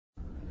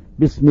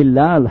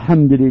Bismillah,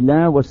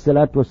 alhamdulillah,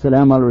 wassalatu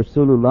wassalamu ala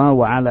rasulullah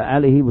wa ala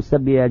alihi wa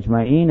sahbihi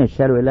ajma'in.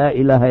 Ashhadu an la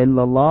ilaha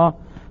illallah,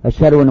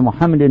 ashhadu anna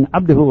Muhammadan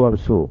abduhu wa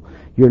rasuluh.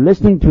 You're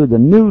listening to the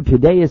new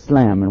Today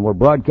Islam, and we're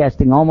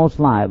broadcasting almost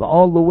live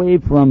all the way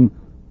from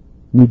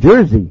New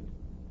Jersey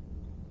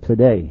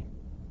today.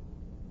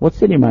 What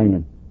city am I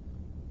in?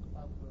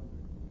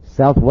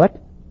 South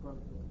what?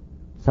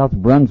 South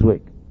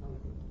Brunswick.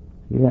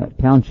 Yeah,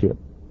 township.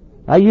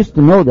 I used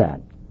to know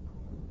that.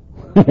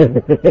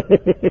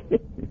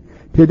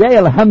 Today,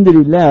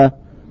 alhamdulillah,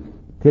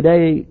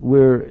 today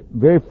we're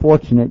very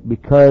fortunate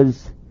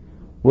because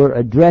we're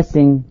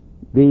addressing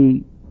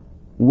the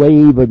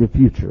wave of the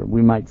future,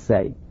 we might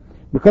say.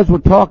 Because we're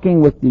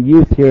talking with the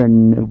youth here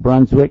in New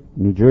Brunswick,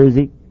 New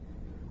Jersey,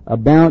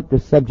 about the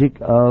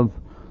subject of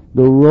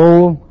the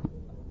role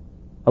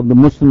of the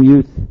Muslim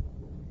youth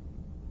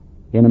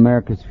in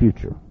America's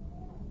future.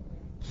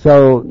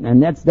 So,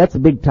 and that's a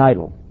big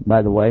title,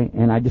 by the way,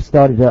 and I just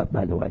started up,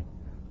 by the way.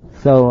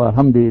 So,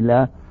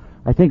 alhamdulillah,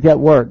 I think that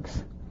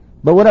works.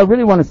 But what I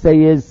really want to say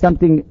is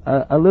something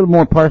a little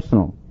more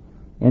personal,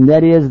 and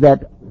that is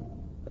that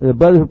the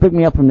brother who picked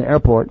me up from the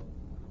airport,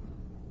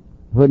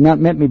 who had not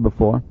met me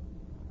before,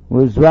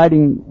 was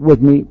riding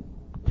with me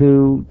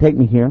to take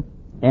me here,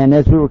 and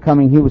as we were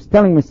coming, he was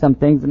telling me some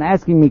things and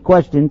asking me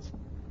questions,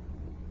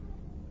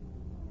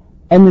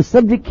 and the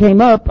subject came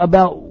up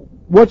about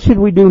what should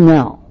we do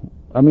now?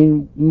 I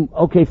mean,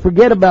 okay,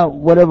 forget about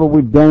whatever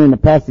we've done in the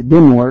past that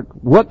didn't work.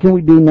 What can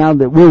we do now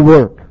that will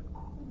work?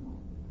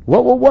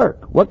 What will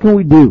work? What can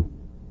we do?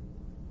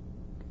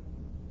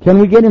 Can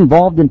we get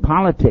involved in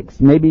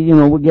politics? Maybe,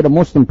 we'll get a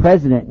Muslim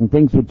president and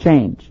things would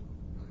change.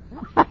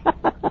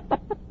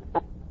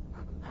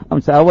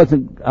 I'm sorry, I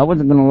wasn't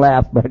going to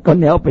laugh, but I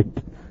couldn't help it.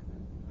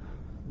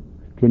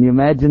 Can you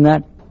imagine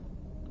that?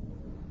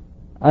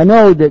 I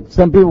know that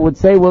some people would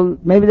say, well,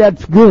 maybe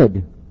that's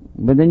good.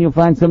 But then you'll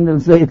find some that will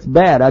say it's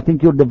bad. I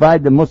think you'll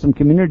divide the Muslim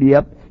community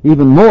up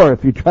even more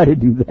if you try to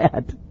do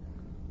that.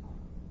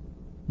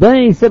 Then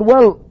he said,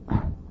 well,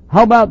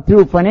 how about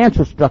through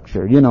financial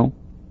structure,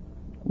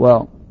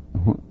 Well,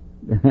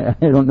 I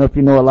don't know if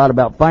you know a lot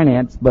about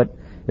finance, but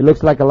it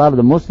looks like a lot of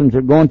the Muslims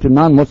are going to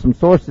non-Muslim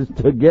sources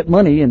to get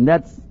money, and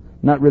that's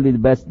not really the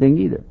best thing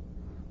either.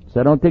 So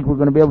I don't think we're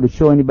going to be able to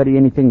show anybody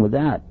anything with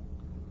that.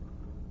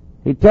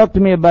 He talked to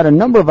me about a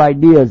number of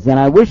ideas, and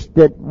I wish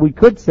that we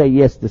could say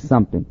yes to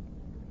something.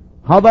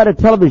 How about a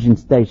television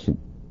station?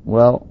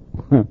 Well,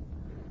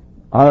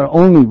 our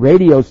only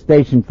radio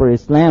station for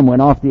Islam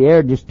went off the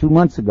air just 2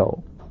 months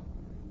ago.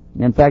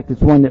 In fact,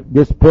 it's one that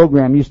this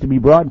program used to be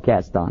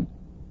broadcast on.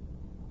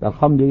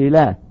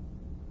 Alhamdulillah.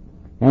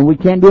 And we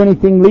can't do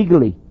anything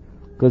legally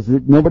because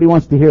nobody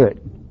wants to hear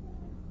it.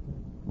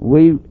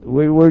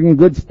 We're in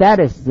good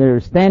status. They're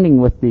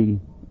standing with the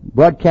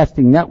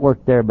broadcasting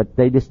network there, but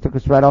they just took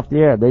us right off the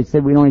air. They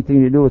said we don't have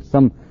anything to do with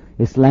some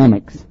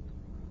Islamics.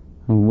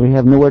 And we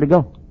have nowhere to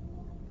go.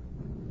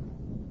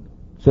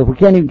 So if we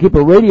can't even keep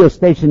a radio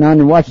station on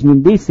in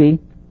Washington, D.C.,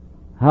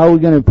 how are we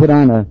going to put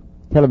on a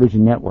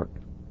television network?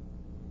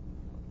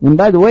 And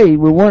by the way,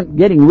 we weren't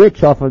getting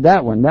rich off of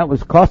that one. That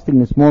was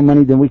costing us more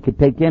money than we could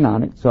take in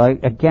on it. So I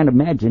can't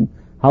imagine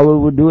how we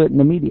would do it in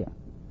the media.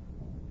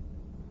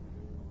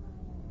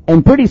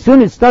 And pretty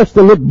soon it starts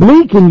to look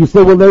bleak and you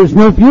say, well, there's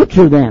no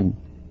future then.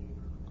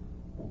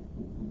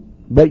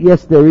 But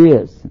yes, there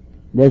is.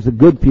 There's a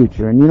good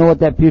future. And you know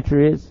what that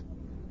future is?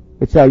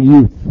 It's our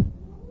youth.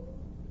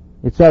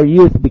 It's our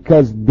youth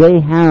because they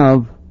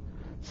have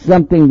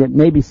something that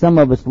maybe some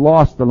of us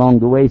lost along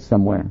the way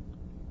somewhere.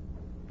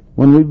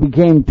 When we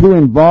became too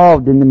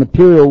involved in the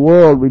material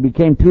world, we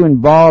became too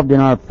involved in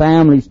our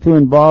families, too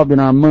involved in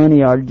our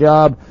money, our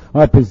job,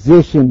 our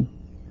position,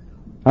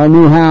 our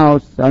new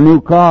house, our new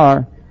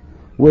car.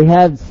 We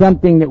had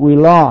something that we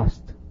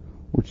lost,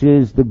 which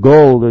is the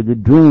goal or the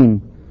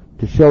dream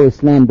to show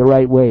Islam the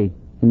right way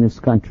in this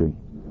country.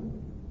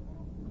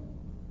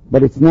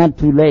 But it's not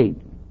too late.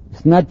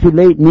 It's not too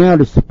late now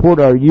to support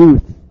our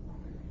youth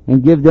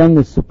and give them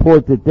the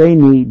support that they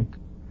need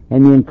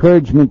and the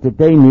encouragement that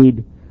they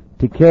need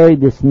to carry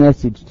this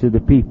message to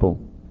the people.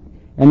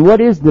 And what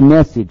is the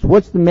message?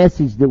 What's the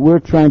message that we're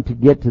trying to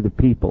get to the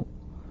people?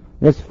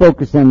 Let's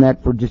focus on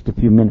that for just a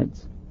few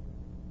minutes.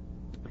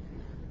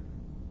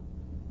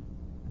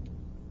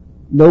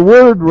 The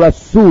word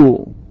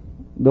Rasul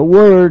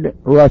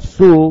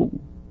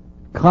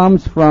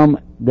comes from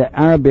the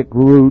Arabic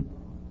root,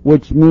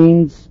 which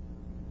means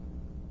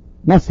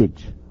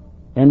message.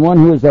 And one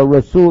who is a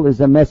Rasul is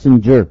a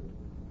messenger,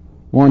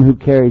 one who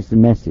carries the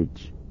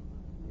message.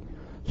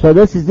 So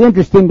this is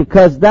interesting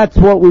because that's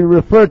what we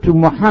refer to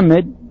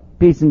Muhammad,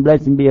 peace and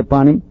blessing be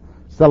upon him,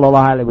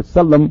 sallallahu alaihi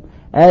wasallam,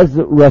 as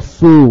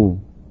Rasul.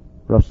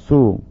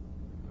 Rasul.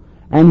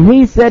 And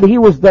he said he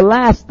was the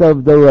last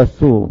of the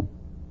Rasul,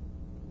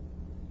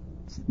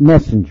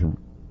 messenger.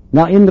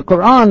 Now in the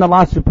Quran,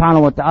 Allah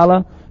subhanahu wa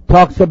ta'ala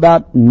talks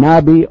about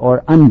Nabi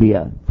or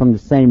Anbiya from the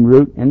same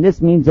root, and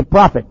this means a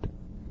prophet.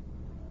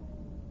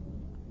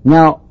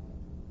 Now,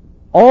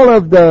 all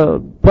of the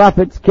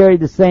prophets carry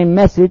the same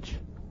message,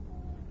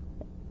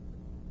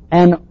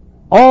 and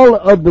all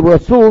of the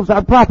Rasuls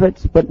are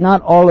prophets, but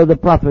not all of the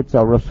prophets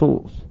are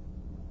Rasuls.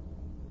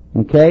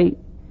 Okay?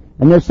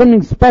 And there's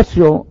something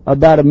special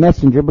about a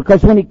messenger,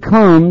 because when he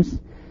comes,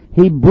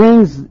 he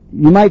brings,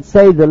 you might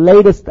say, the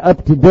latest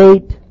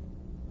up-to-date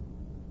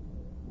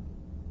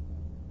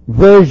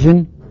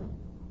version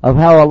of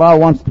how Allah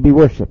wants to be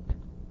worshipped.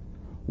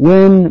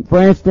 When,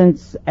 for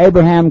instance,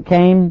 Abraham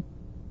came,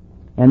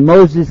 and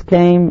Moses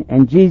came,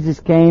 and Jesus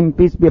came,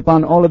 peace be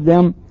upon all of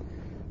them,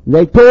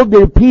 they told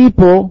their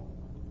people,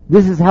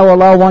 this is how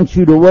Allah wants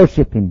you to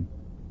worship Him.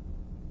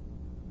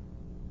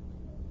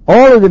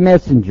 All of the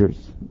messengers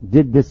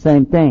did the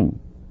same thing.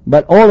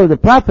 But all of the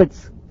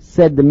prophets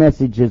said the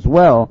message as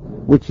well,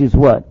 which is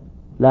what?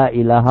 La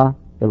ilaha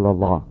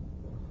illallah.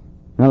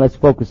 Now let's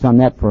focus on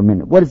that for a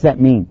minute. What does that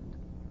mean?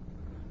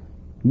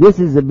 This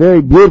is a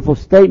very beautiful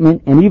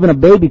statement, and even a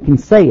baby can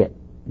say it.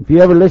 If you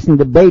ever listen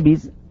to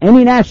babies,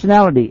 any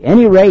nationality,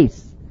 any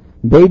race,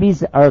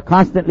 babies are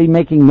constantly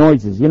making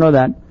noises. You know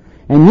that?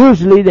 And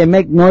usually they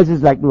make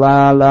noises like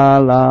la, la,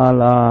 la,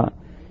 la,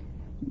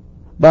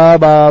 ba,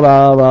 ba,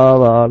 ba, ba,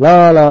 ba,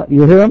 la, la.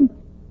 You hear them?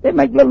 They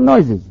make little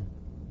noises.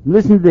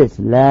 Listen to this.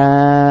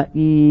 La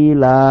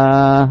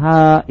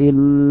ilaha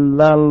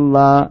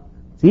illallah.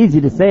 It's easy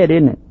to say it,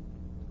 isn't it?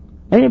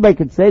 Anybody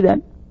could say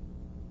that.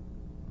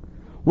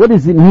 What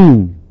does it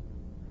mean?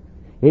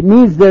 It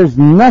means there's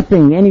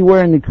nothing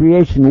anywhere in the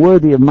creation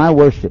worthy of my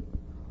worship.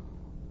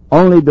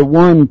 Only the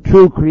one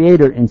true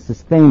creator and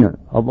sustainer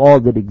of all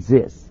that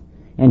exists.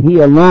 And He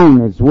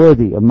alone is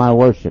worthy of my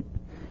worship.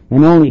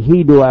 And only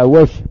He do I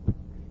worship.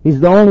 He's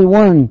the only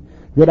one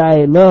that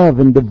I love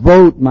and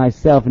devote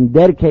myself and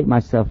dedicate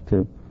myself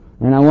to.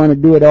 And I want to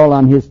do it all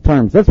on His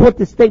terms. That's what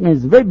this statement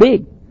is. It's very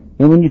big.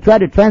 And when you try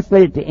to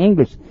translate it to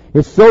English,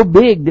 it's so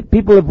big that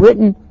people have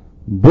written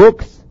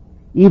books,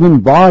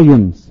 even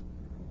volumes,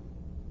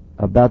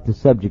 about the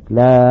subject,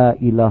 La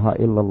ilaha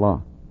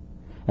illallah.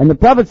 And the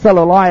Prophet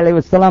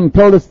ﷺ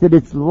told us that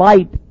it's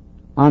light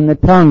on the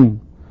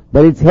tongue,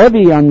 but it's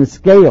heavy on the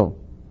scale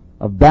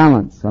of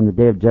balance on the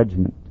Day of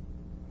Judgment.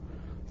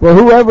 For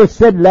whoever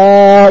said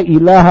La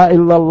ilaha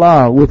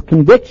illallah with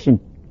conviction,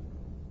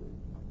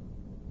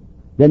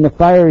 then the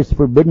fire is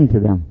forbidden to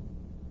them.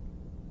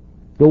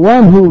 The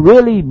one who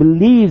really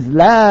believes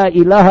La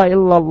ilaha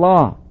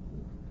illallah,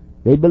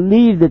 they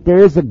believe that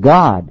there is a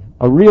God,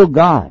 a real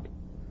God.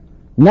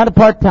 Not a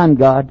part-time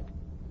God,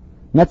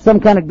 not some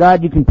kind of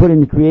God you can put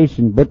into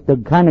creation, but the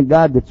kind of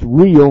God that's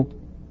real,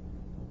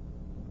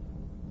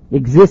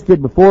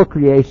 existed before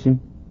creation,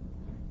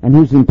 and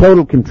who's in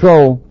total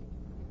control.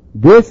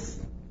 This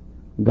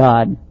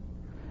God,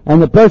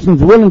 and the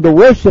person's willing to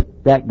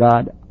worship that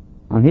God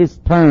on His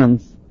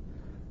terms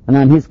and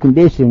on His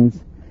conditions.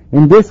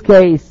 In this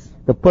case,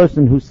 the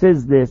person who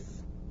says this,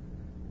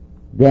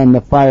 then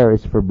the fire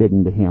is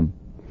forbidden to him.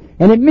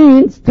 And it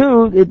means,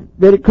 too,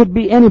 that it could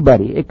be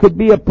anybody. It could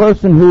be a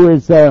person who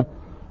is a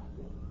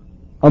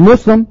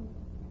Muslim,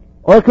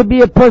 or it could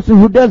be a person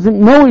who doesn't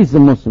know he's a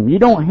Muslim. You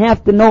don't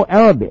have to know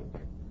Arabic.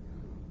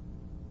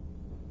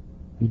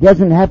 He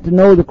doesn't have to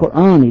know the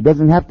Quran. He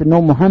doesn't have to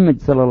know Muhammad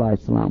sallallahu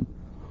alaihi wasallam.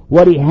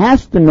 What he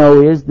has to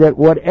know is that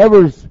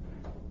whatever's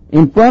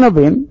in front of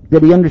him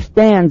that he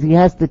understands, he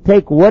has to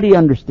take what he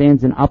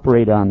understands and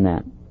operate on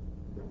that.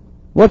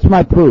 What's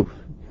my proof?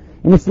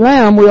 In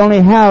Islam, we only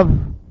have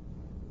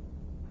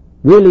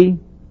really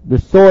the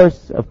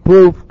source of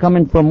proof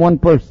coming from one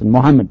person,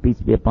 Muhammad, peace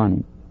be upon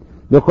him.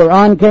 The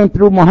Quran came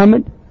through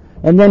Muhammad,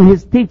 and then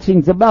his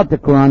teachings about the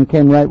Quran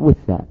came right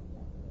with that.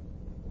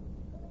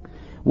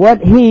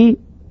 What he,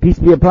 peace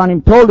be upon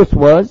him, told us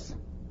was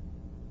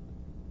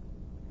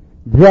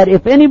that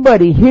if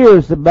anybody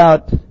hears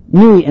about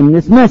me and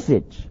this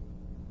message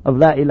of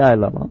La ilaha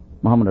illallah,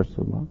 Muhammad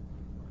Rasulullah,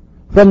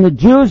 from the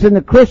Jews and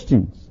the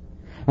Christians,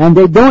 and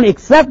they don't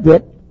accept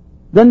it,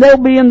 then they'll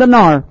be in the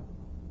nar,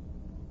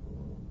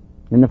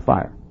 in the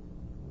fire.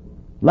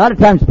 A lot of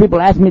times people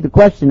ask me the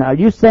question, are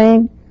you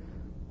saying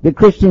that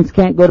Christians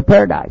can't go to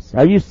paradise?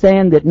 Are you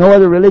saying that no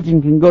other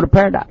religion can go to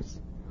paradise?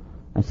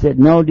 I said,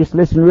 no, just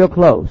listen real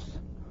close.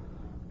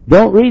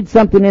 Don't read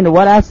something into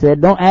what I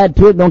said. Don't add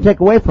to it. Don't take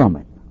away from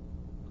it.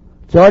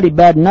 It's already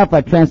bad enough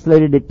I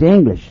translated it to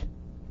English.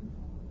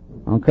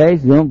 Okay,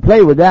 so you don't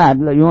play with that.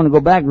 You want to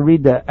go back and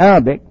read the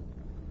Arabic.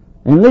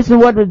 And listen,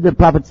 what did the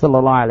Prophet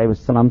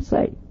ﷺ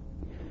say?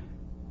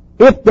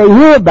 If they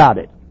hear about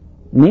it,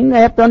 I mean, they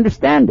have to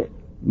understand it.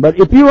 But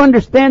if you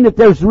understand that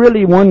there's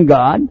really one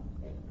God,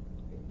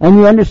 and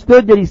you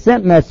understood that He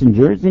sent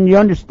messengers, and you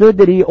understood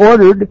that He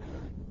ordered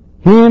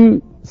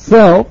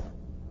Himself,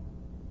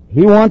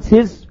 He wants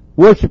His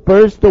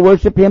worshippers to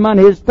worship Him on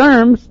His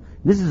terms,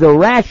 this is a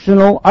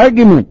rational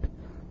argument.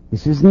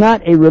 This is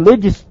not a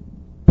religious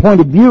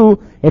point of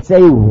view, it's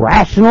a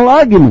rational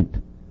argument.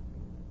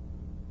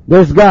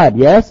 There's God,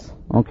 yes?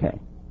 Okay.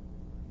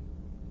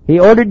 He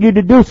ordered you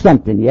to do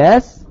something,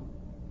 yes?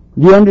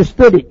 You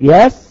understood it,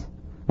 yes?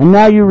 And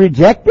now you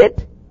reject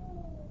it?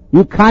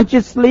 You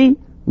consciously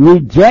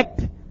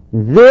reject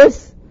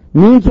this?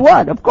 Means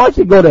what? Of course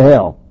you go to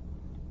hell.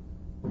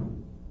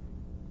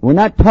 We're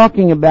not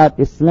talking about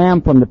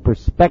Islam from the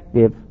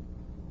perspective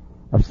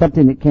of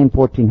something that came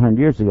 1400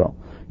 years ago.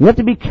 You have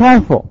to be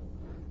careful.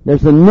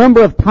 There's a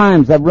number of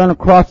times I've run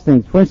across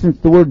things. For instance,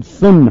 the word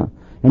sunnah,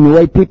 and the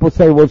way people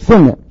say, well,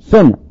 sunnah,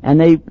 and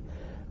they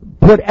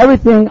put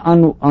everything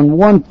on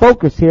one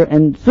focus here,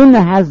 and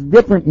sunnah has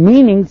different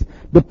meanings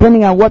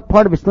depending on what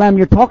part of Islam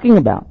you're talking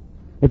about.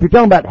 If you're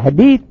talking about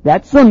hadith,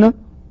 that's sunnah.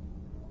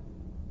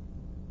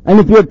 And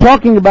if you're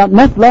talking about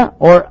nafla,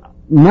 or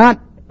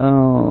not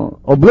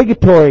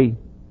obligatory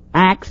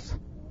acts,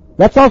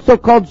 that's also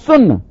called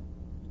sunnah.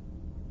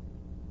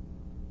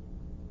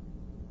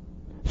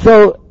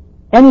 So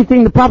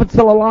anything the Prophet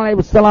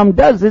ﷺ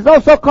does is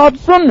also called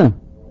sunnah.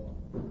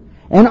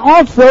 And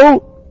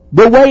also,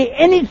 the way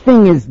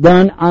anything is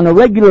done on a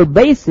regular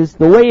basis,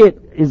 the way it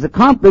is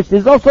accomplished,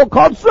 is also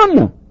called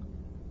sunnah.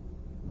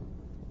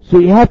 So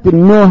you have to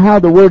know how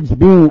the word's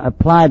being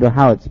applied or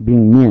how it's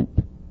being meant.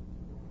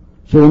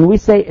 So when we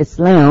say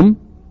Islam,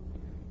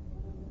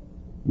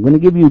 I'm going to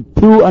give you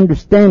two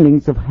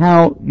understandings of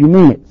how you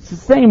mean it. It's the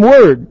same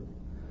word,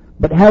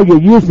 but how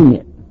you're using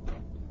it.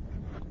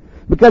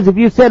 Because if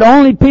you said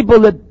only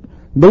people that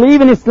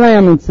believe in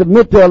Islam and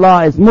submit to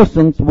Allah as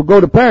Muslims will go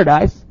to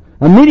paradise,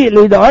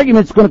 immediately the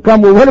argument's going to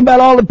come, well, what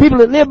about all the people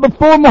that lived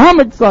before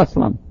Muhammad sallallahu alaihi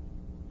wasallam?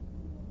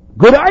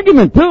 Good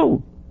argument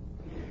too.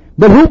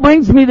 But who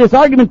brings me this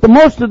argument the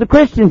most of the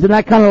Christians? And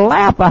I kind of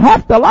laugh. I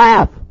have to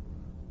laugh.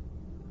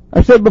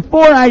 I said,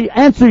 before I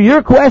answer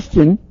your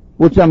question,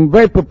 which I'm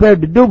very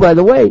prepared to do, by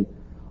the way,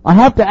 I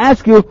have to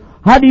ask you,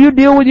 how do you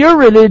deal with your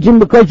religion?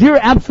 Because you're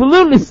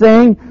absolutely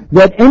saying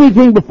that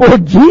anything before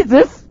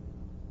Jesus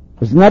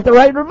is not the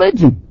right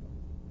religion.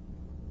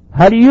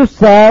 How do you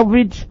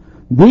salvage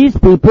these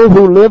people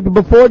who lived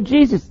before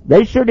Jesus?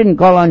 They sure didn't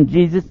call on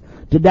Jesus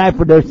to die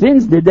for their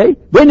sins, did they?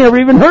 They never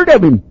even heard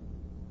of him.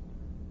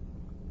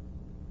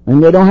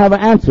 And they don't have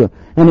an answer.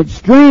 And it's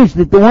strange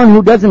that the one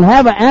who doesn't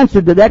have an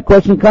answer to that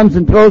question comes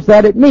and throws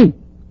that at me.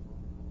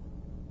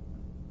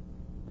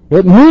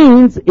 It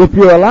means, if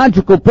you're a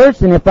logical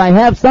person, if I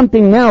have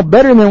something now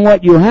better than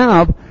what you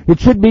have,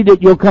 it should be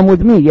that you'll come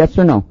with me, yes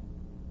or no?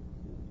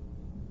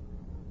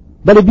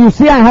 But if you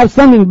see I have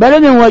something better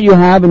than what you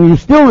have, and you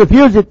still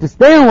refuse it to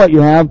stay on what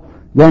you have,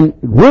 then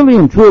really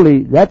and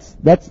truly, that's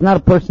not a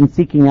person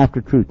seeking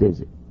after truth, is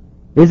it?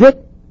 Is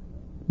it?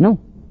 No.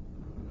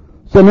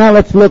 So now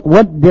let's look,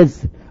 what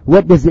does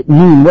it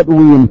mean? What do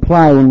we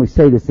imply when we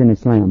say this in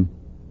Islam?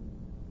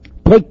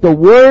 Take the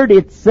word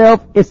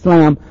itself,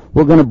 Islam.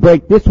 We're going to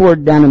break this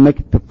word down and make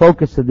it the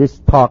focus of this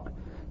talk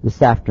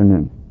this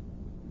afternoon.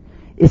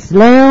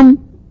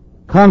 Islam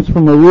comes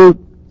from the root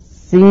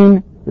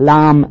sin,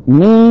 lam,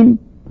 mim,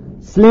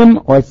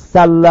 slim, or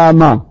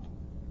salama.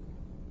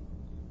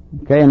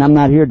 Okay, and I'm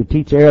not here to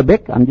teach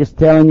Arabic. I'm just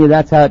telling you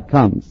that's how it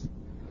comes.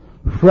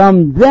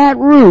 From that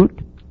root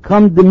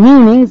come the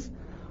meanings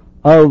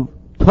of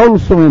total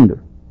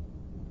surrender.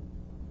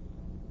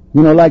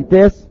 You know, like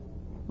this.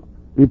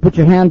 You put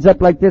your hands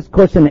up like this. Of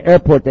course, in the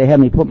airport they have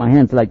me put my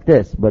hands like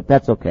this, but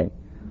that's okay.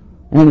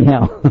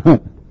 Anyhow,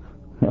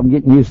 I'm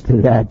getting used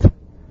to that.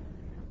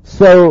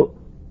 So,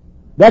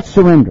 that's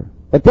surrender.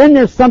 But then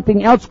there's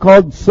something else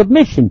called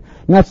submission.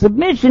 Now,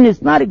 submission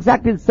is not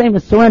exactly the same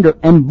as surrender,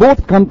 and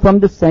both come from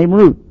the same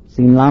root.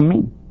 Sin lam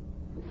mim.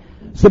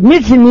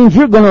 Submission means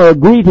you're going to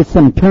agree to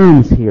some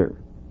terms here.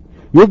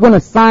 You're going to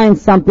sign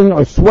something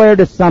or swear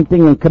to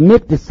something and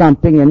commit to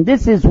something, and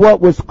this is what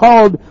was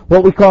called,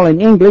 what we call in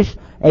English,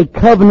 a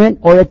covenant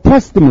or a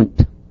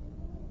testament.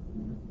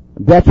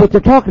 That's what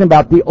they're talking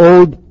about, the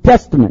Old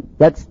Testament.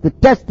 That's the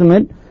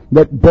testament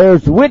that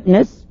bears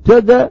witness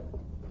to the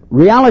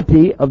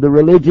reality of the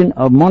religion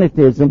of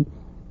monotheism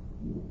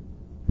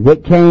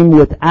that came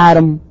with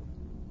Adam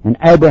and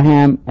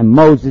Abraham and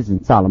Moses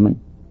and Solomon,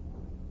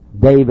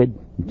 David,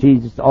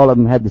 Jesus. All of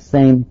them had the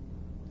same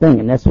thing,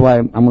 and that's why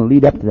I'm going to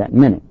lead up to that in a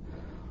minute.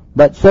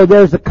 But so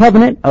there's a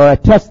covenant or a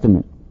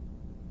testament.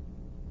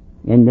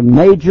 And the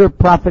major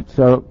prophets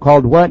are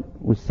called what?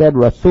 We said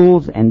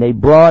Rasuls, and they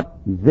brought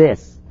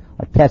this,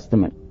 a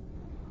testament.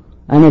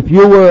 And if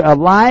you were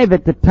alive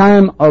at the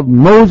time of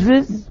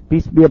Moses,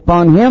 peace be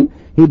upon him,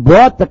 he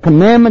brought the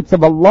commandments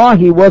of Allah.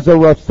 He was a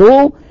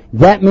Rasul.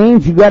 That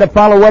means you got to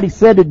follow what he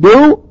said to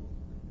do.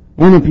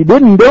 And if you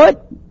didn't do it,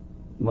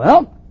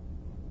 well,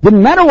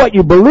 didn't matter what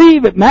you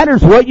believe. It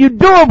matters what you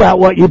do about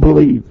what you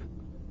believe.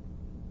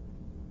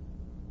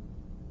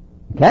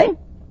 Okay?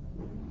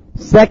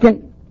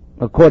 Second,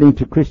 according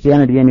to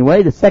Christianity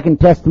anyway, the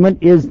Second Testament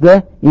is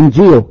the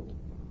Injil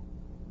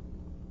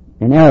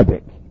in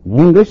Arabic. In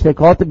English, they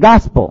call it the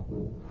Gospel.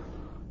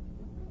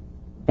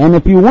 And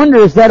if you wonder,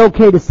 is that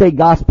okay to say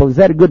Gospel? Is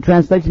that a good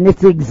translation?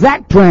 It's the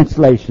exact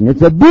translation.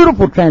 It's a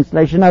beautiful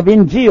translation of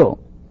Injil.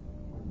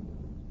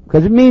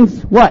 Because it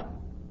means what?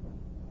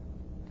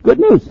 Good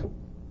news.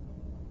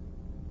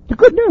 It's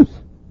good news.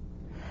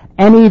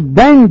 And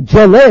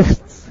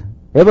evangelists,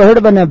 ever heard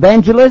of an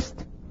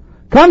evangelist?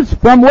 Comes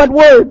from what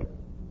word?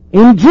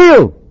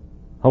 Injil.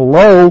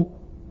 Hello?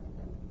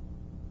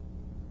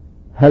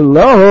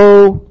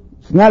 Hello?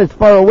 It's not as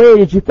far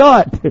away as you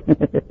thought.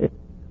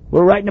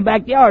 We're right in the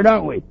backyard,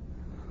 aren't we?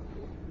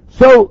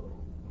 So,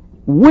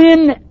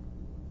 when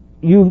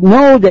you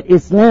know that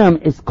Islam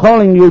is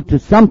calling you to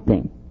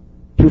something,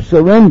 to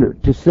surrender,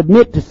 to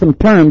submit to some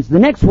terms, the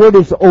next word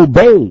is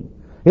obey.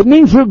 It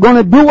means you're going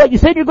to do what you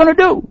said you're going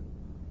to do.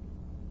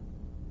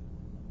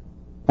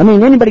 I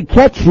mean, anybody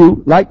catch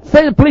you, like,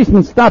 say the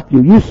policeman stopped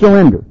you, you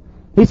surrender.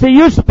 He said,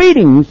 you're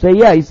speeding. You say,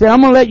 yeah. He said,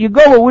 I'm going to let you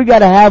go, but we got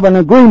to have an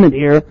agreement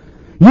here.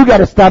 You got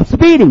to stop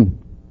speeding.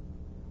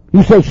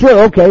 You say,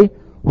 sure, okay.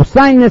 Well,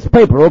 sign this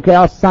paper. Okay,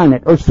 I'll sign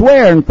it. Or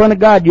swear in front of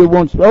God you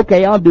won't.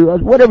 Okay, I'll do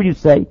it. Whatever you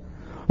say.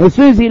 As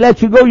soon as he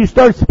lets you go, you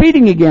start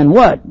speeding again.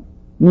 What? It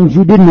means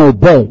you didn't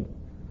obey.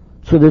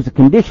 So there's a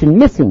condition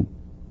missing.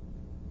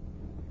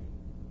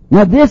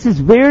 Now this is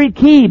very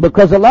key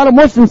because a lot of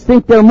Muslims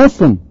think they're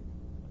Muslim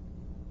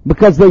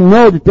because they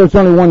know that there's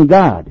only one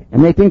God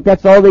and they think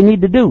that's all they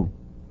need to do.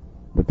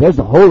 But there's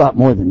a whole lot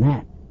more than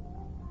that.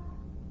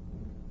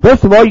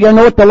 First of all, you gotta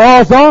know what the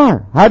laws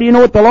are. How do you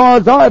know what the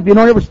laws are if you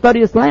don't ever study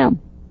Islam?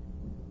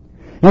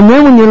 And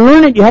then when you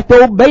learn it, you have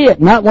to obey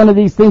it. Not one of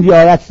these things,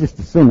 that's just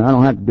a sunnah. I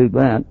don't have to do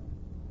that.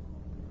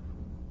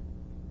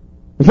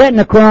 Is that in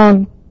the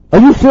Quran? Are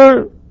you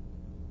sure?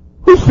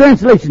 Whose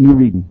translation are you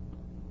reading?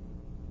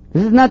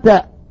 This is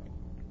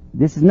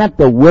not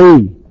the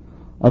way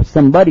of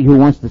somebody who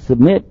wants to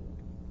submit.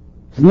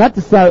 This is not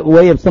the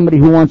way of somebody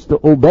who wants to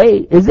obey,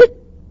 is it?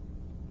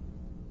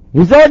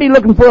 He's already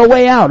looking for a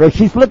way out, or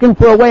she's looking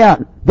for a way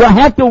out. Do I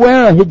have to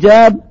wear a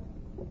hijab?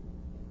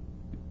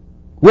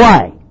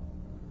 Why?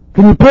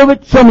 Can you prove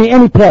it? Show me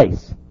any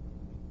place.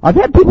 I've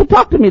had people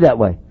talk to me that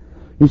way.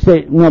 You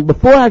say,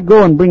 before I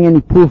go and bring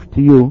any proof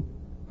to you,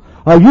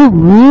 are you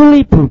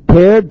really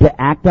prepared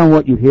to act on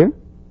what you hear?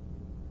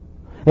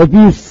 If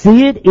you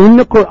see it in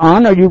the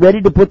Quran, are you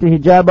ready to put the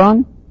hijab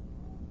on?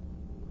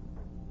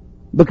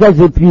 Because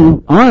if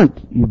you aren't,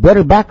 you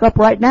better back up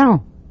right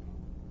now.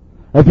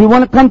 If you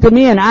want to come to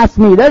me and ask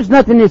me, there's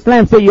nothing in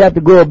Islam say you have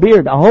to grow a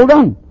beard. Now, hold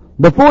on.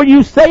 Before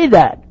you say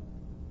that,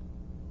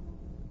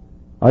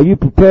 are you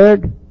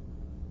prepared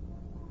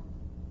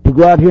to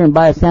go out here and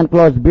buy a Santa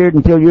Claus beard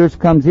until yours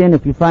comes in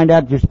if you find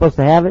out you're supposed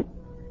to have it?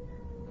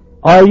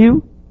 Are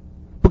you?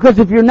 Because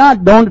if you're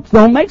not,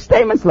 don't make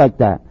statements like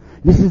that.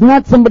 This is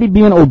not somebody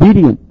being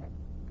obedient.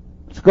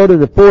 Let's go to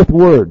the fourth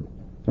word,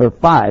 or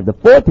 5. The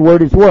fourth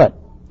word is what?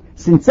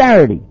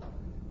 Sincerity.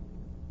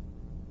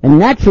 And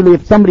naturally,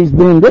 if somebody's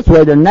being this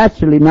way, they're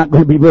naturally not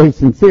going to be very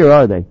sincere,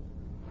 are they?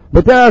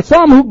 But there are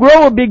some who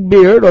grow a big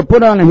beard or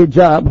put on a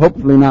hijab,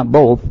 hopefully not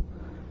both.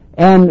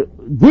 And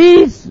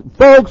these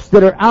folks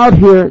that are out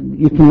here,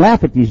 you can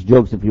laugh at these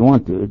jokes if you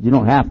want to. You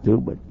don't have to,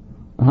 but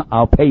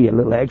I'll pay you a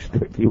little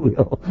extra if you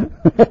will.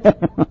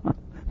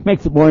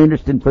 Makes it more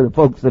interesting for the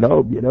folks at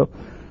home,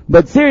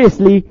 But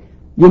seriously,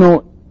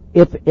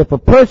 if a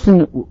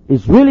person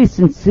is really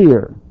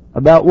sincere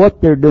about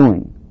what they're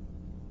doing,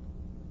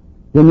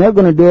 then they're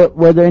going to do it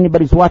whether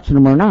anybody's watching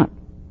them or not.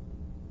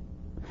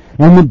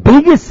 And the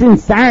biggest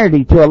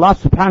sincerity to Allah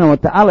subhanahu wa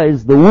ta'ala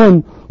is the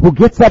one who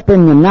gets up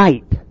in the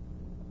night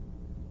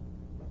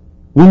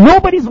when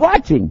nobody's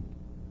watching.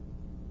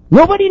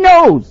 Nobody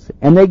knows.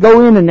 And they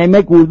go in and they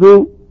make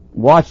wudu,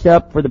 wash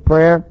up for the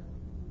prayer,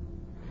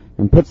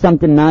 and put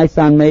something nice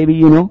on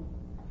maybe,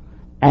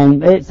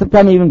 And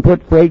sometimes even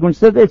put fragrance,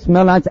 so they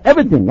smell nice,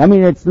 everything. I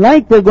mean, it's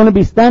like they're going to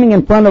be standing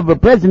in front of a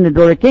president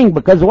or a king,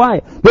 because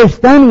why? They're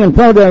standing in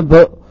front of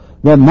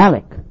the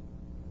Malik,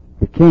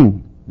 the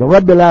king, the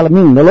Rabbil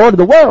Alameen, the Lord of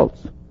the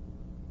worlds.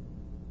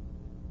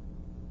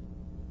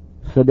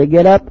 So they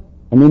get up,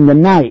 and in the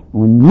night,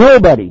 when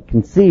nobody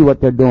can see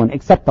what they're doing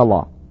except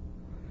Allah,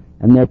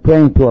 and they're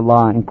praying to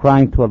Allah and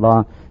crying to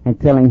Allah and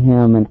telling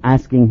Him and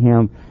asking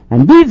Him,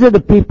 and these are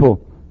the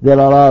people that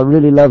Allah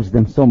really loves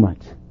them so much.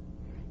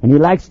 And He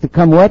likes to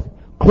come what?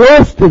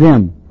 Close to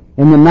them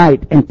in the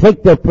night and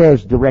take their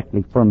prayers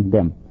directly from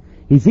them.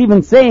 He's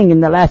even saying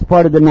in the last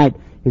part of the night,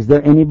 is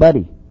there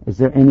anybody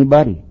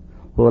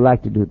who would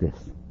like to do this?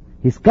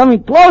 He's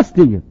coming close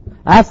to you,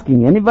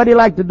 asking, anybody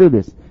like to do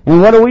this?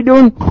 And what are we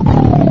doing?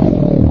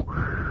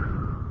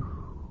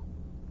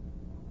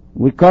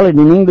 We call it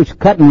in English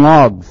cutting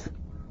logs.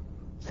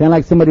 Sound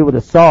like somebody with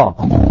a saw.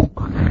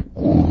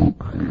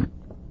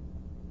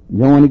 You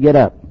don't want to get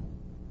up.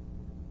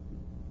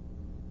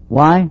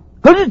 Why?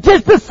 Because it's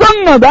just a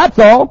sunnah, that's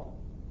all.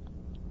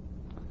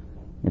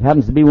 It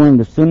happens to be one of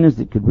the sunnahs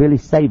that could really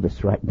save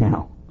us right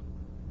now.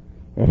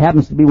 It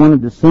happens to be one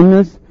of the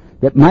sunnahs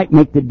that might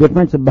make the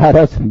difference about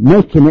us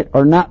making it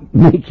or not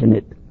making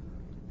it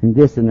in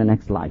this and the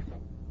next life.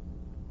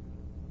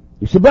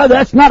 You say, brother,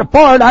 that's not a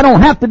part, I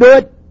don't have to do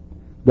it.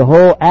 The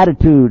whole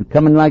attitude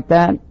coming like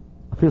that,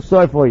 I feel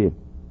sorry for you.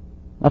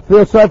 I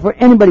feel sorry for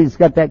anybody that's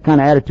got that kind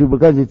of attitude,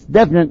 because it's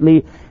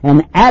definitely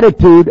an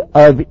attitude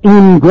of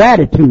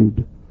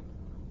ingratitude.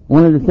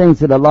 One of the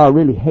things that Allah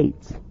really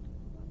hates.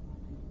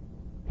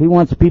 He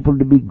wants people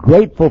to be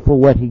grateful for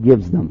what He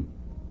gives them.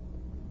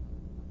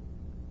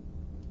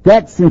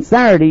 That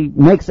sincerity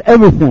makes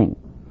everything.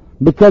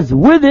 Because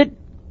with it,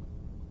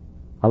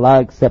 Allah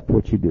accepts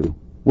what you do.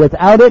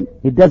 Without it,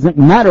 it doesn't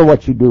matter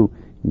what you do.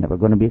 You're never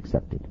going to be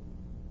accepted.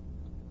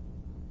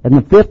 And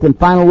the fifth and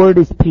final word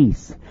is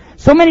peace.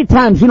 So many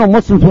times,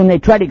 Muslims, when they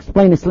try to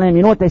explain Islam,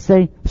 you know what they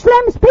say?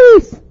 Islam is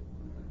peace.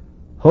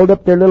 Hold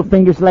up their little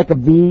fingers like a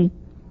V.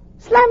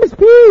 Islam is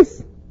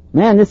peace.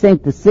 Man, this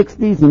ain't the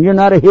 60s and you're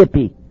not a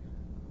hippie.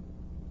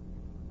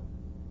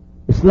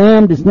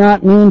 Islam does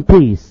not mean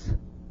peace.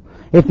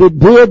 If it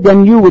did,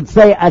 then you would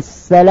say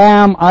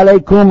As-salam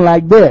alaikum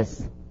like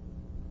this.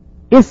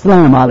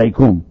 Islam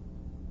alaikum.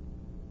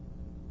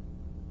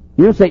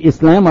 You don't say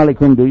Islam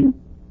alaikum, do you?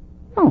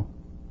 No.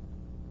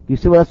 You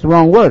say, well, that's the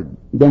wrong word.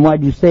 Then why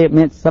did you say it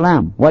meant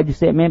salam? Why did you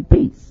say it meant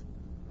peace?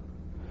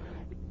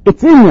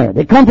 It's in there.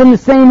 They come from the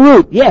same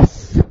root.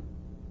 Yes.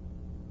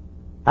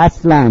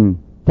 Aslam,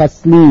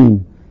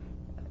 taslim,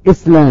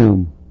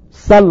 Islam,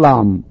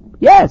 salam.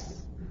 Yes.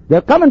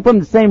 They're coming from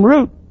the same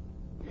root.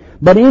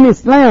 But in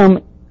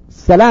Islam,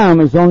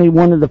 salam is only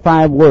one of the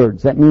 5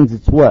 words. That means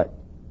it's what?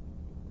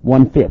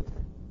 1/5.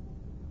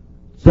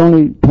 It's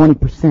only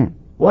 20%.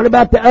 What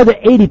about the other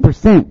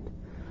 80%?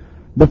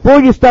 Before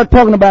you start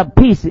talking about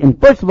peace, and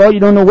first of all, you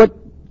don't know what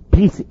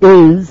peace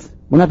is.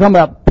 We're not talking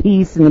about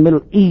peace in the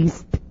Middle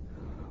East.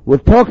 We're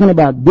talking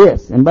about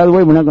this. And by the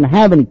way, we're not going to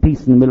have any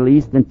peace in the Middle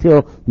East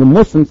until the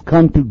Muslims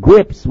come to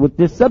grips with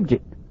this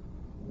subject.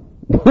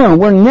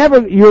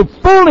 You're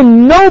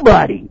fooling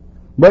nobody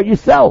but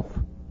yourself.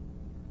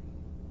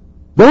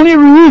 The only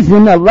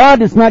reason Allah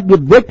does not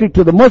give victory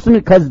to the Muslims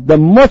is because the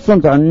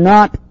Muslims are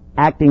not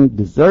acting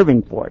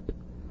deserving for it.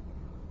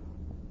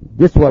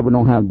 This is why we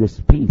don't have this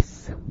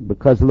peace.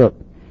 Because look,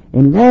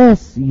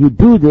 unless you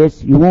do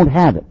this, you won't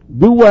have it.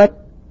 Do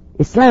what?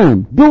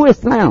 Islam. Do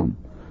Islam.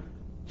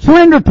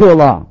 Surrender to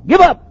Allah.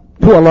 Give up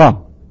to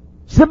Allah.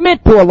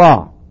 Submit to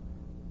Allah.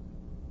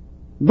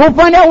 Go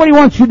find out what He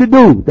wants you to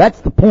do. That's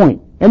the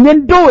point. And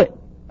then do it.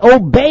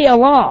 Obey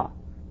Allah.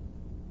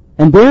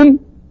 And then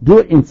do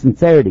it in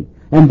sincerity.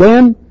 And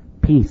then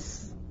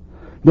peace.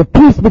 The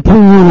peace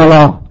between you and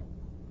Allah.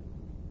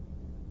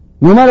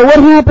 No matter what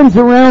happens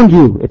around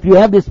you, if you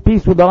have this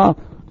peace with Allah,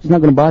 it's not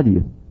going to bother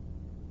you.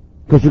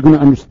 Because you're going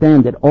to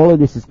understand that all of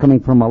this is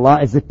coming from Allah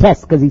as a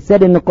test. Because He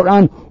said in the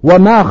Quran,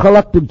 وَمَا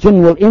خَلَقْتُ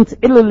الْجِنَّ وَالْإِنسَ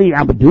إِلَّا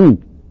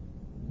لِيَعْبُدُونِ.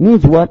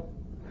 Means what?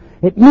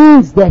 It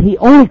means that He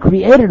only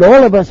created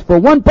all of us for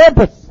one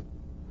purpose.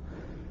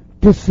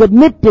 To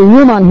submit to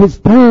Him on His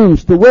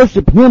terms, to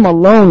worship Him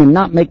alone and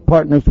not make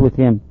partners with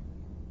Him.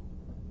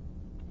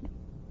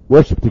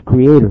 Worship the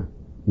Creator,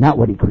 not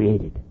what He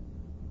created.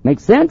 Make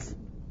sense?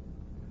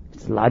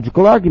 It's a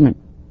logical argument.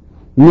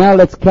 Now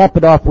let's cap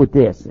it off with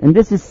this. And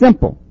this is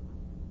simple.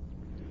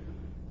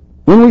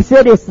 When we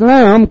said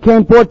Islam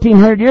came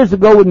 1400 years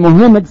ago with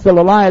Muhammad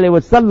sallallahu alaihi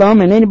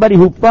wasallam, and anybody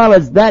who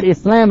follows that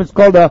Islam is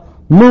called a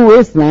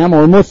Mu-Islam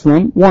or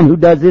Muslim, one who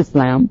does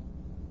Islam.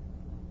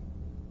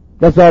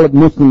 That's all that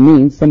Muslim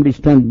means. Somebody's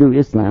trying to do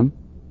Islam.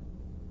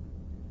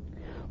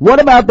 What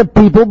about the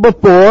people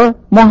before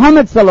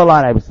Muhammad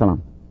sallallahu alaihi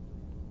wasallam?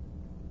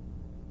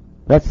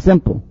 That's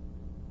simple.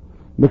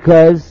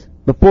 Because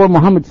before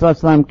Muhammad sallallahu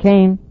alaihi wasallam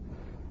came,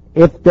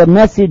 if the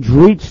message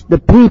reached the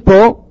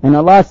people, and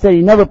Allah said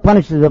He never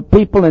punishes a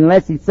people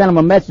unless He sent them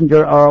a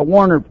messenger or a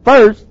warner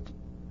first,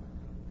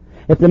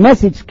 if the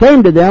message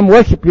came to them,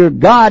 worship your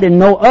God and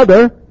no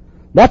other,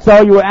 that's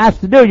all you were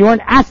asked to do. You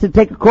weren't asked to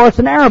take a course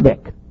in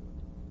Arabic.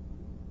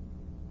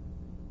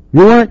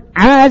 You weren't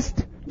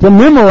asked to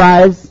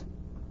memorize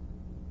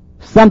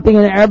something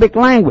in the Arabic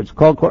language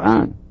called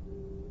Quran. It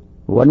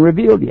wasn't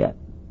revealed yet.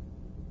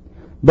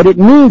 But it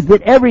means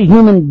that every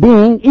human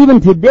being,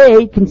 even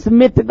today, can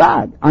submit to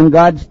God on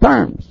God's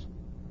terms.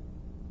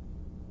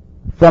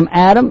 From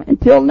Adam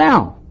until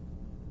now.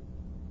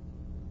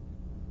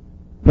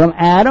 From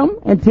Adam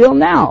until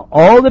now.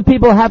 All the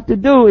people have to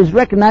do is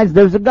recognize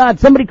there's a God.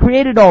 Somebody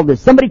created all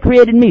this. Somebody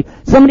created me.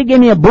 Somebody gave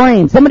me a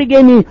brain. Somebody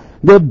gave me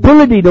the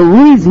ability to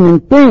reason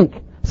and think.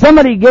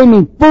 Somebody gave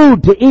me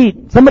food to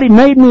eat. Somebody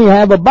made me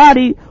have a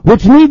body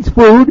which needs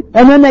food,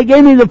 and then they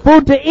gave me the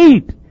food to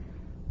eat.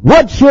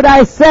 What should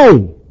I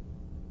say?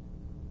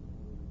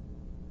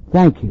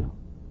 Thank you.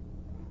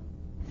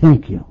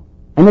 Thank you.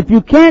 And if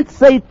you can't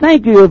say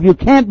thank you, if you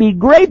can't be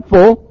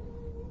grateful,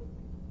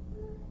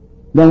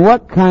 then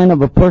what kind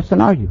of a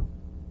person are you?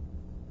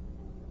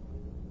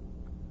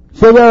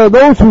 So there are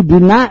those who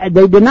deny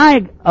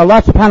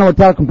Allah subhanahu wa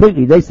ta'ala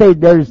completely. They say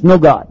there is no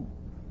God.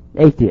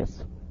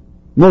 Atheists.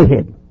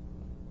 Mulhid.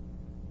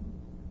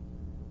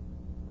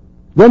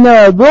 Then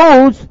there are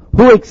those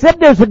who accept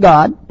there's a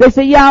God. They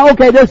say, yeah,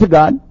 okay, there's a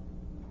God.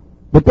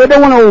 But they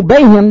don't want to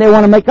obey Him. They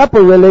want to make up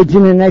a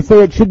religion, and they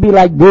say it should be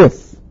like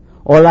this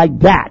or like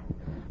that.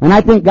 And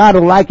I think God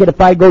will like it if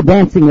I go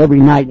dancing every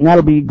night, and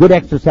that'll be good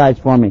exercise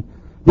for me.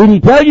 Did He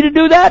tell you to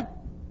do that?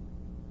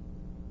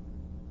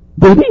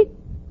 Did He?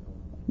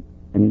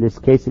 In this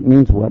case, it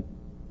means what?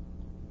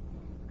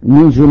 It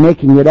means you're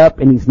making it up,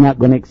 and He's not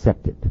going to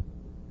accept it.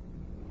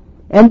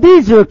 And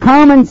these are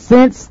common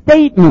sense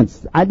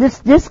statements.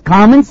 Just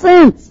common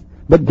sense.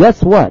 But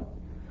guess what?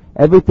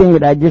 Everything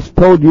that I just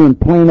told you in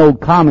plain old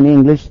common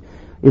English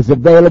is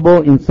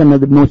available in some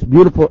of the most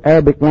beautiful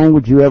Arabic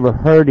language you ever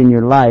heard in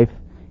your life,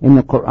 in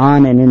the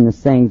Quran and in the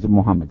sayings of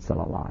Muhammad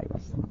sallallahu alaihi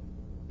wasallam.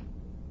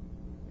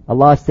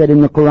 Allah said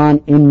in the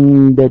Quran,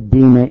 Inna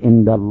Deena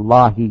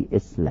Indallahi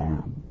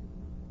Islam.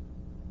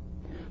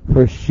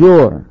 For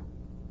sure,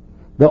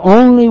 the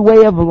only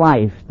way of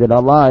life that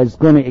Allah is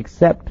going to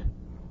accept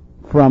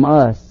from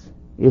us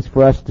is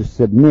for us to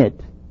submit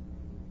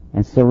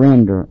and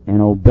surrender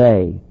and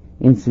obey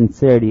in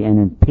sincerity and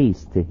in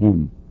peace to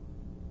Him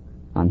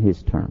on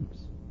His terms.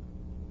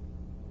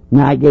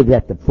 Now I gave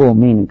that the full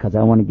meaning because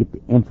I want to get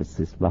the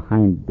emphasis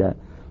behind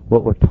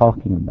what we're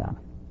talking about.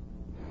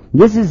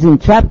 This is in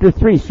chapter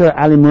 3, Surah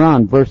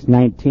Al-Imran, verse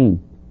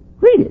 19.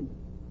 Read it.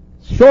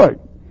 It's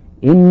short.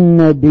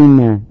 Inna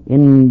Deena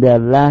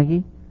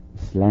Indallahi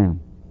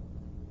Islam.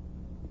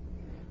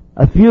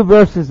 A few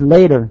verses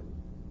later,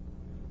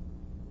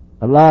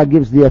 Allah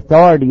gives the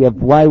authority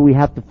of why we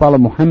have to follow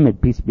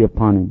Muhammad, peace be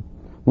upon him.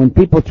 When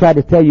people try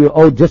to tell you,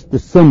 oh, just the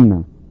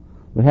Sunnah.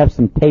 We have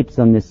some tapes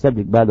on this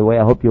subject, by the way.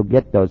 I hope you'll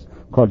get those,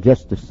 called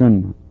Just the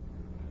Sunnah.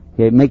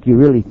 Okay, make you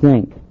really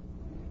think.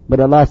 But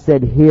Allah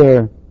said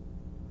here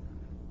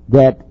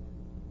that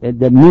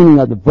the meaning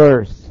of the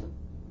verse,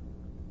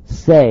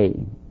 say,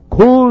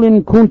 Qul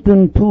in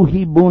kuntum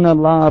tuhibuna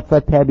Allah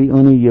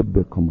fatabi'uni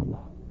yubbikum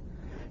Allah.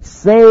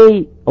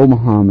 Say, O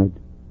Muhammad,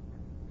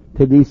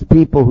 to these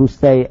people who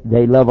say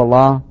they love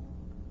Allah,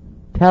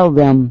 tell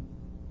them,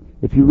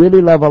 if you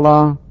really love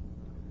Allah,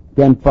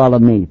 then follow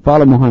me,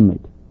 follow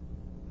Muhammad.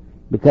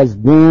 Because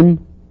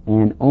then,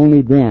 and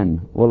only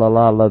then, will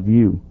Allah love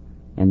you.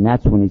 And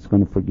that's when He's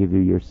going to forgive you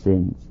your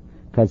sins.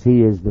 Because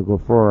He is the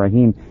Ghafur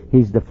Rahim.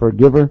 He's the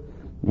forgiver,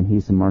 and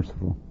He's the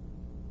merciful.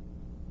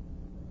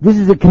 This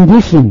is a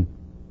condition.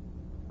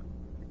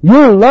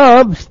 Your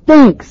love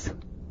stinks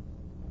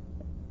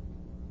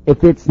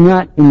if it's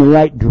not in the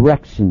right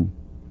direction.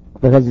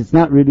 Because it's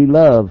not really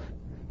love.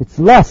 It's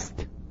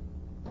lust.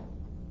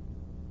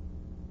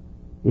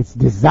 It's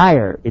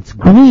desire. It's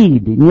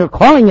greed. And you're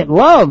calling it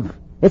love.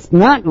 It's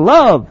not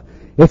love.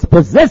 It's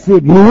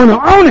possessive. You want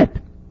to own it.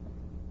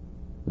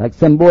 Like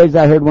some boys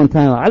I heard one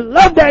time, I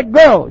love that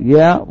girl.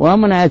 Yeah, well, I'm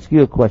going to ask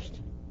you a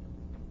question.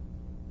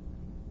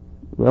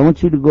 I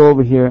want you to go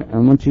over here and I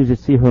want you to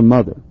see her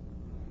mother.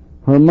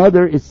 Her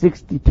mother is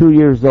 62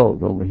 years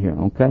old over here,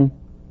 okay?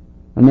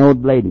 An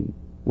old lady.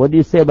 What do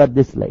you say about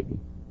this lady?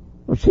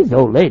 Well, she's an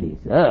old lady.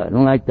 I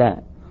don't like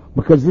that.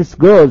 Because this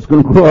girl is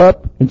going to grow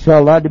up,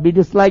 inshallah, to be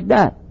just like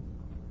that.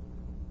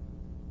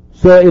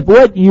 So if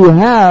what you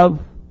have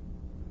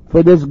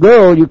for this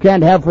girl you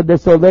can't have for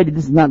this old lady,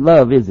 this is not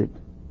love, is it?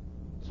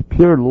 It's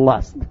pure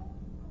lust.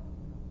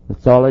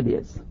 That's all it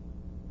is.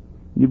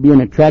 You're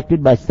being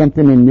attracted by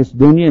something in this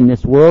dunya, in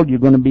this world, you're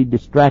going to be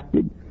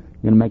distracted.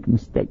 You're going to make a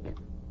mistake.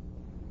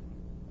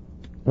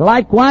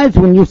 Likewise,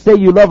 when you say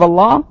you love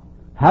Allah,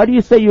 how do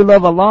you say you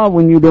love Allah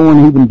when you don't want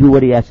to even do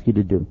what He asks you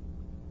to do?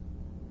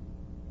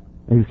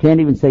 You can't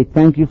even say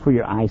thank you for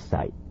your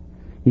eyesight.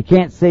 You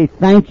can't say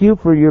thank you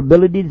for your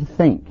ability to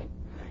think.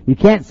 You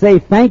can't say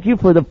thank you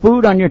for the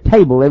food on your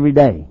table every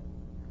day.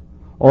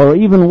 Or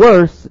even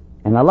worse,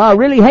 and Allah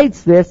really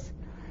hates this,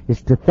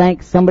 is to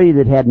thank somebody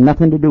that had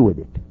nothing to do with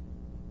it.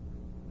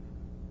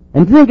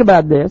 And think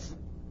about this.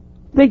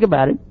 Think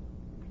about it.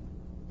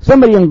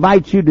 Somebody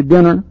invites you to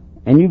dinner,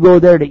 and you go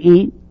there to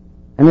eat,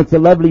 and it's a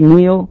lovely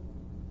meal.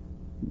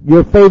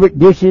 Your favorite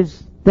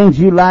dishes, things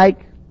you like,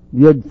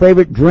 your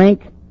favorite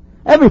drink,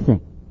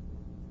 everything.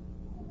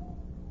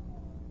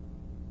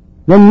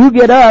 Then you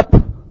get up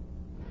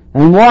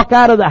and walk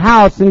out of the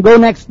house and go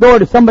next door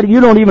to somebody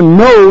you don't even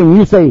know and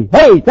you say,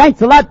 hey,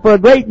 thanks a lot for a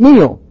great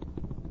meal.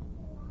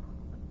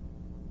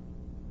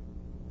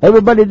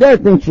 Everybody there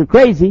thinks you're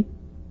crazy,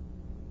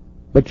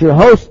 but your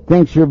host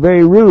thinks you're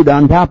very rude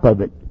on top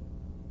of it.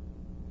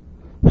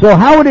 So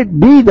how would it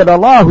be that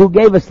Allah, who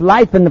gave us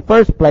life in the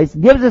first place,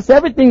 gives us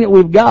everything that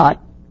we've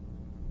got,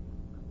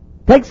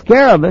 takes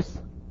care of us,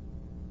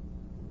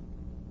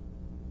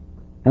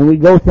 and we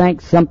go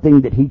thank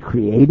something that He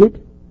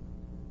created?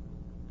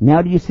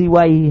 Now do you see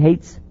why He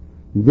hates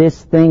this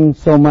thing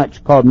so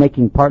much called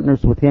making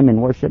partners with Him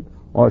in worship,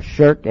 or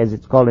shirk as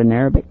it's called in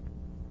Arabic?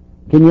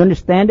 Can you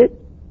understand it?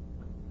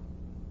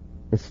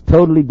 It's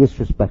totally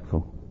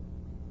disrespectful.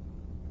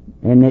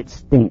 And it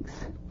stinks.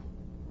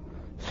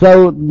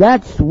 So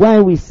that's why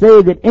we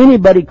say that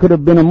anybody could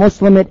have been a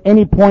Muslim at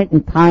any point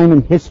in time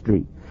in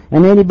history.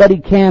 And anybody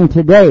can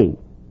today.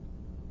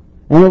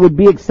 And it would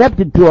be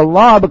accepted to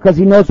Allah because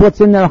He knows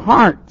what's in their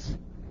hearts.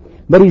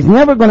 But He's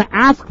never going to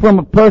ask from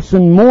a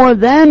person more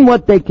than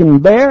what they can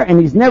bear,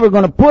 and He's never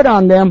going to put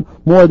on them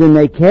more than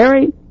they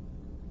carry.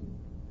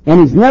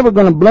 And He's never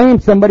going to blame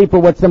somebody for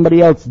what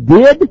somebody else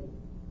did.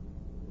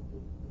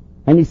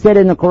 And He said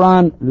in the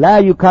Quran, لا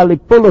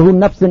يكلف له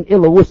نفس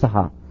إلا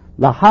وسعها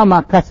لها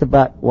ما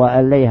كسبت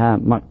وعليها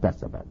ما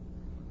اكتسبت.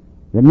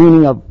 The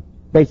meaning of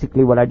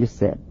basically what I just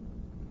said.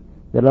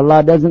 That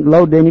Allah doesn't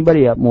load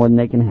anybody up more than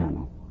they can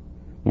handle.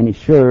 And He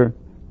sure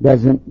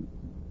doesn't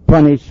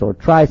punish or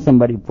try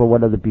somebody for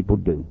what other people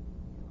do.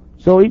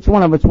 So each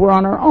one of us, we're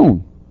on our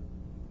own.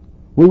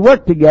 We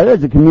work together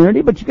as a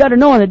community, but you got to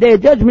know on the Day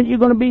of Judgment you're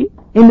going to be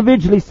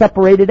individually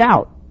separated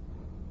out.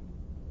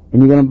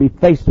 And you're going to be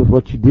faced with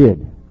what you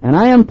did. And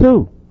I am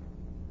too.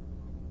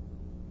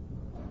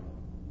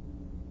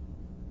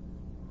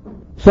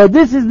 So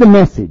this is the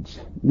message.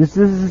 This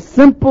is a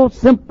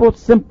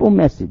simple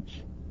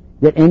message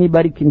that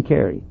anybody can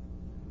carry.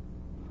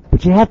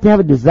 But you have to have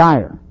a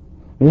desire.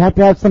 You have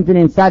to have something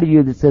inside of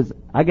you that says,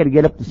 I got to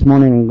get up this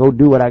morning and go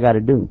do what I got to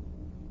do.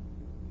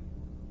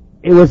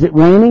 Was it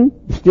raining?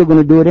 You're still going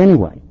to do it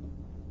anyway.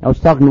 I was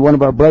talking to one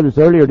of our brothers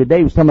earlier today.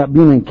 He was talking about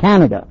being in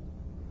Canada.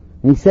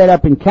 And he said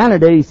up in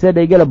Canada, he said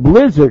they get a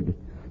blizzard.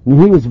 And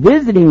he was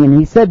visiting, and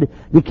he said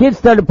the kids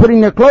started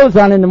putting their clothes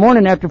on in the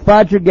morning after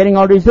Fajr, getting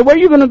all ready. He said, where are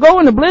you going to go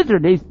in the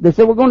blizzard? They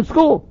said, we're going to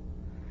school.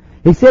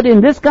 He said,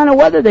 in this kind of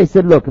weather, they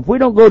said, look, if we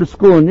don't go to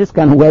school in this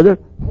kind of weather,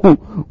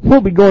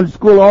 we'll be going to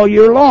school all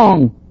year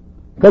long.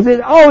 Because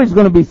there's always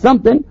going to be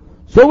something.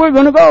 So we're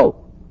going to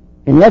go.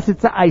 Unless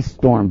it's an ice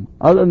storm.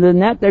 Other than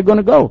that, they're going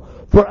to go.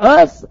 For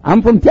us,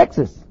 I'm from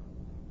Texas.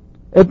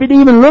 If it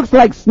even looks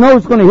like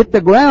snow's going to hit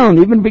the ground,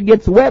 even if it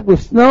gets wet with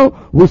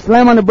snow, we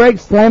slam on the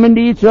brakes, slam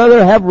into each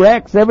other, have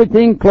wrecks,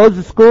 everything, close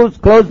the schools,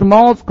 close the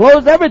malls,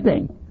 close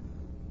everything.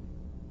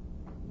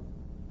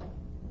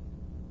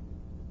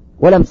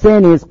 What I'm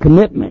saying is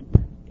commitment.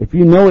 If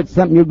you know it's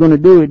something you're going to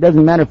do, it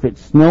doesn't matter if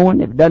it's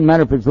snowing, it doesn't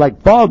matter if it's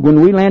like fog.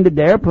 When we landed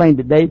the airplane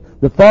today,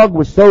 the fog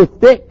was so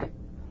thick that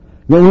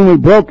when we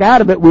broke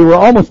out of it, we were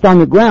almost on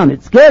the ground.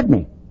 It scared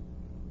me.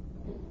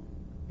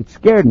 It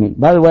scared me.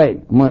 By the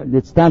way,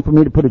 it's time for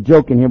me to put a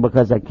joke in here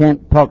because I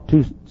can't talk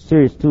too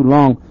serious too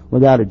long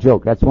without a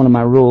joke. That's one of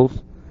my rules.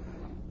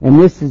 And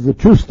this is a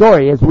true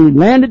story. As we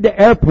landed the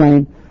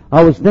airplane,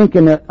 I was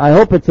thinking that I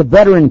hope it's a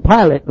veteran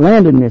pilot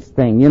landing this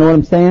thing. You know what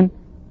I'm saying?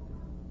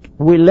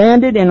 We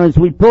landed, and as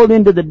we pulled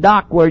into the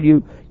dock where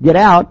you get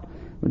out,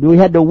 we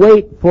had to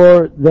wait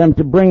for them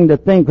to bring the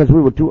thing because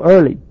we were too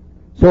early.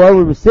 So while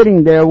we were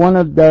sitting there, one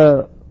of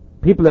the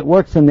people that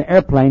works in the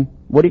airplane,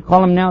 what do you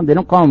call them now? They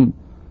don't call them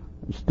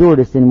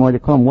stewardess anymore. They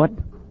call them what?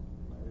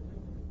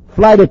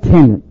 Flight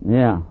attendant.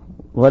 Yeah,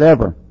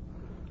 whatever.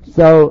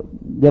 So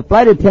the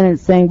flight attendant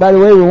is saying, by the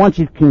way, we want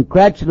you to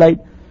congratulate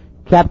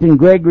Captain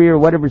Gregory or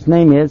whatever his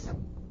name is,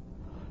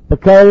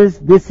 because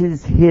this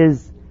is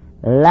his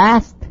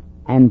last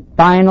and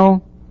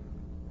final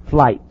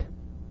flight.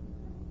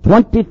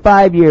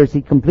 25 years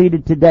he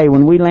completed today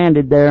when we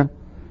landed there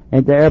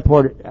at the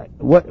airport.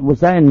 What was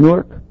that, in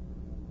Newark?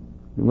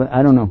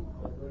 I don't know.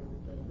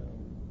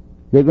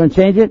 They're going to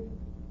change it?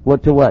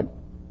 What to what?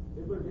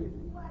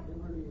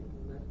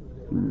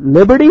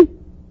 Liberty?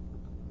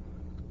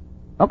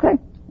 Okay.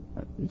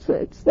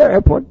 It's their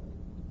airport.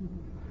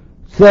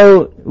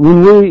 So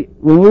when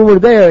we were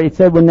there, it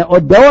said when the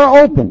door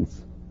opens,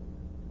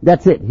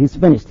 that's it. He's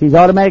finished. He's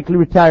automatically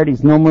retired.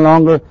 He's no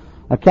longer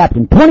a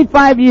captain.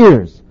 25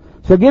 years.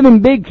 So give him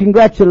big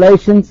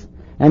congratulations.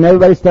 And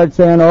everybody started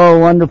saying, oh,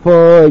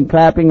 wonderful, and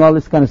clapping, all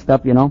this kind of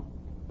stuff, you know.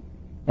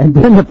 And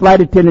then the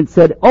flight attendant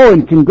said, oh,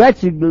 and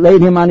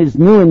congratulate him on his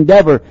new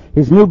endeavor,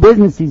 his new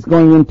business he's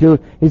going into.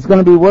 He's going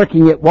to be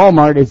working at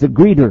Walmart as a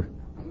greeter.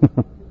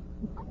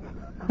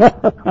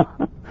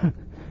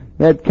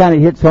 That kind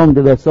of hits home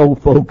to us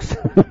old folks.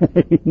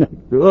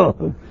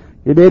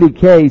 In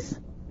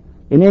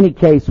any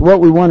case, what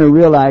we want to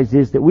realize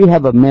is that we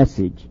have a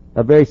message,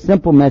 a very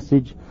simple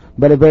message,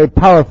 but a very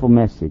powerful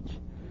message.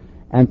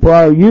 And for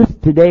our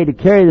youth today to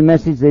carry the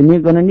message, they're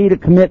going to need a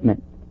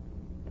commitment.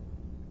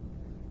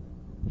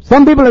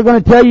 Some people are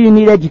going to tell you you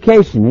need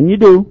education, and you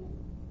do.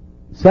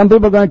 Some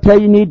people are going to tell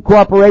you need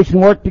cooperation,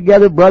 work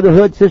together,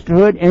 brotherhood,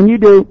 sisterhood, and you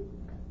do.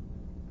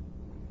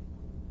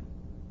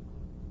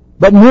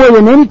 But more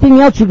than anything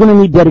else, you're going to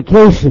need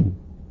dedication.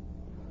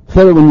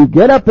 So that when you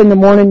get up in the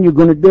morning, you're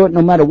going to do it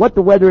no matter what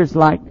the weather is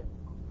like,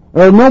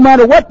 or no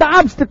matter what the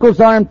obstacles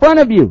are in front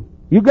of you.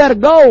 You got to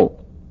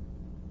go.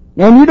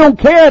 And you don't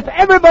care if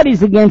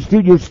everybody's against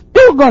you, you're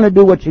still going to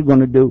do what you're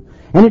going to do.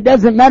 And it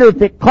doesn't matter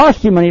if it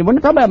costs you money. We're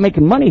not talking about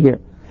making money here.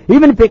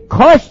 Even if it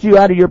costs you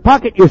out of your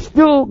pocket, you're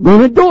still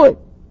going to do it.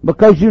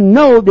 Because you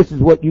know this is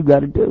what you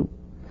got to do.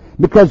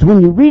 Because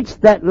when you reach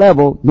that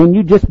level, then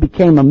you just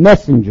became a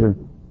messenger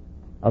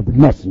of the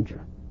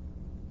messenger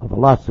of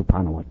Allah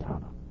subhanahu wa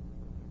ta'ala.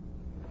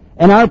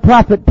 And our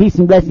prophet, peace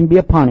and blessing be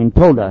upon him,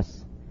 told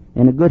us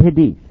in a good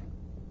hadith,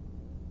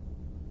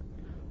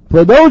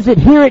 for those that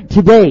hear it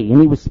today,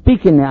 and he was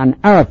speaking on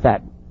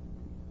Arafat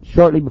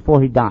shortly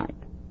before he died.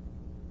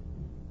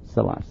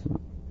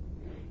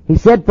 He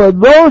said, for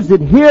those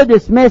that hear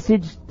this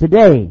message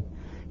today,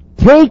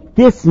 take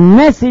this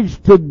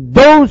message to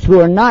those who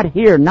are not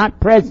here,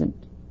 not present.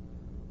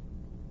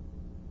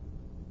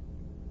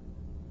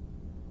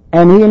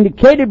 And he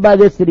indicated by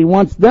this that he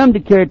wants them to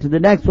carry it to the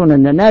next one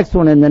and the next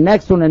one and the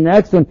next one and the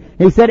next one.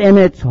 He said, and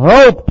it's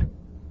hoped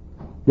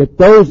that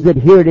those that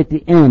hear it at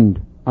the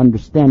end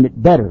understand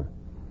it better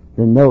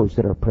than those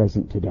that are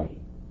present today.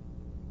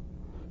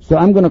 So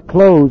I'm going to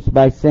close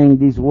by saying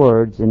these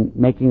words and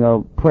making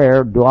a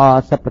prayer,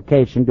 dua,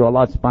 supplication to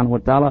Allah subhanahu wa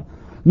ta'ala.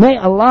 May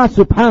Allah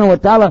subhanahu wa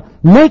ta'ala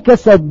make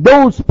us of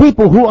those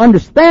people who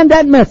understand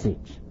that message.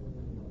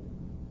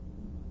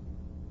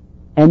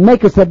 And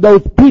make us of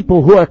those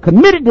people who are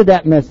committed to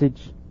that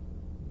message.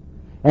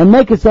 And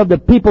make us of the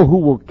people who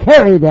will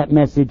carry that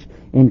message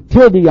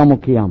until the Yawm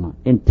al-Qiyamah,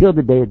 until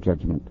the Day of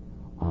Judgment.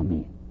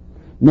 Ameen.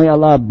 May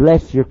Allah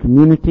bless your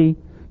community.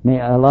 May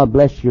Allah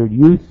bless your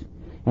youth.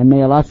 And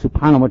may Allah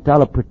subhanahu wa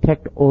ta'ala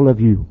protect all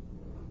of you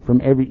from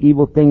every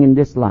evil thing in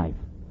this life.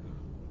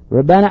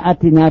 رَبَّنَا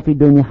أَتِنَا فِي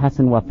الدُّنْيَا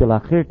حَسَنَةً وَفِي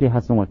الْآخِرَةِ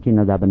حَسَنَةً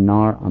وَقِنَا عَذَابَ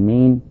النَّارِ.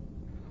 Ameen.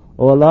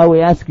 O Allah, we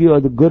ask you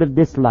of the good of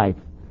this life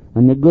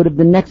and the good of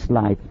the next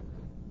life,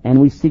 and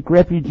we seek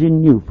refuge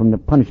in you from the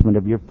punishment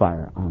of your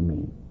fire.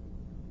 Ameen.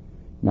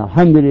 Now,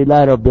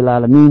 alhamdulillah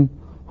Rabbil Alameen,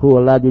 hu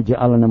alladhi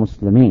ja'alana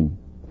muslimin.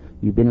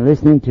 You've been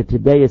listening to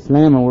Today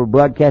Islam, and we're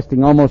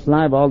broadcasting almost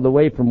live all the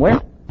way from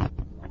where?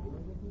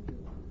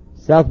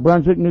 South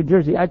Brunswick, New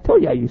Jersey. I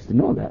told you I used to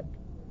know that.